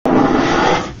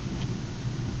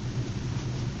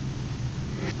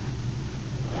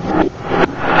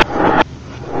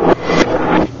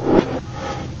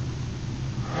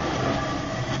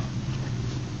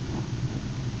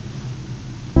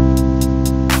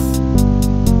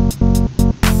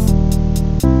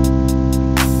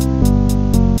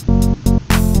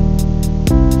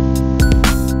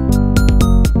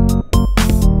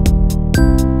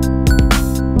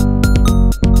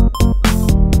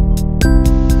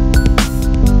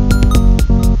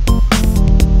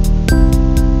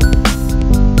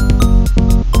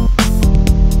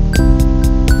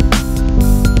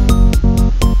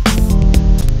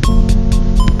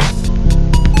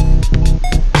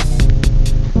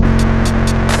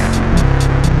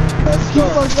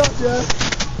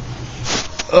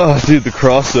Oh, dude, the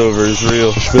crossover is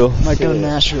real. Nashville? Might go to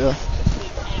Nashville.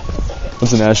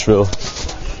 What's in Nashville?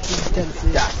 That's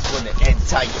when the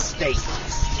entire state.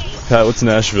 Pat, what's in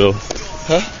Nashville?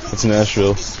 Huh? What's in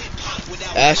Nashville?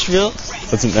 Asheville?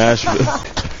 What's in Nashville?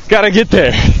 Gotta get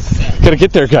there. Gotta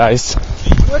get there, guys. I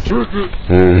don't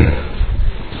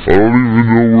even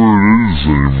know where it is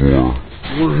anymore.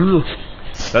 We're here.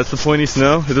 That's the pointy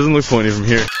snow? It doesn't look pointy from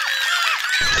here.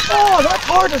 Oh, that's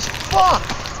hard as fuck!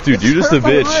 Dude, you're just a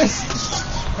bitch.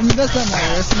 I mean, that's not my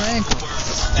wrist, my ankle.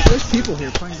 There's people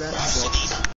here playing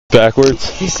basketball. Backwards?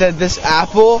 He said this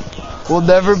apple will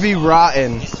never be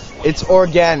rotten. It's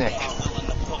organic.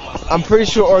 I'm pretty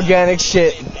sure organic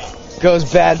shit goes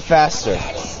bad faster.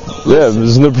 Yeah,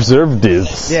 there's no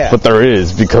preservatives. Yeah. But there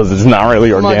is, because it's not really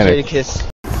Come organic. on, Jadakiss.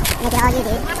 Make it all you,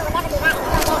 dude. You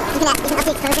can update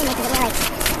exposure, make the video like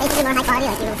basically more high quality,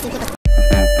 like you'll see people.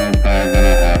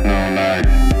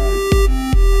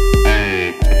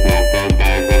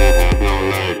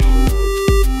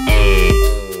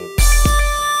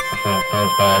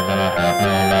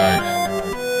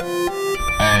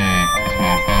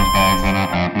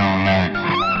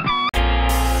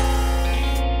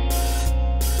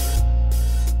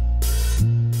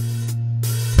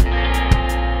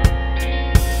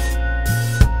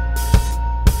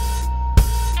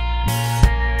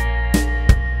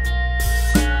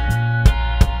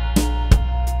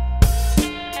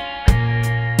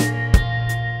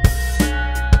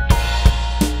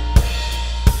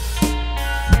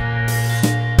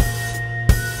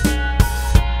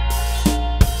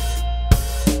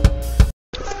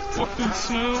 Walking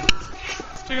snow,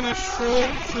 taking a stroll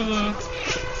through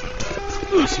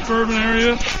the suburban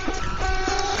area.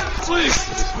 Please,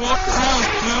 just walk around,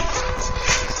 you know?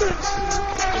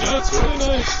 It's really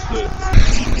nice.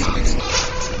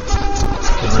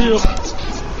 It's real.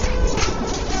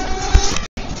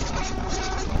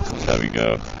 There we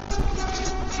go.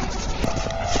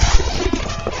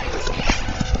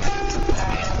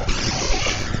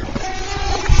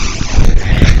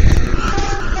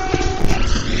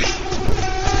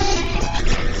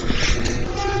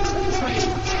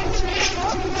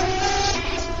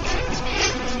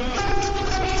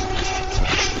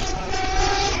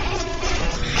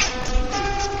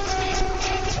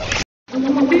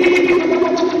 Thank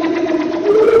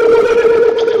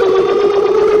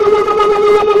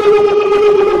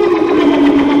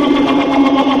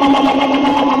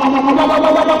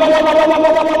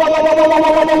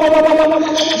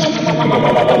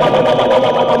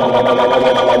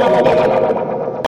you.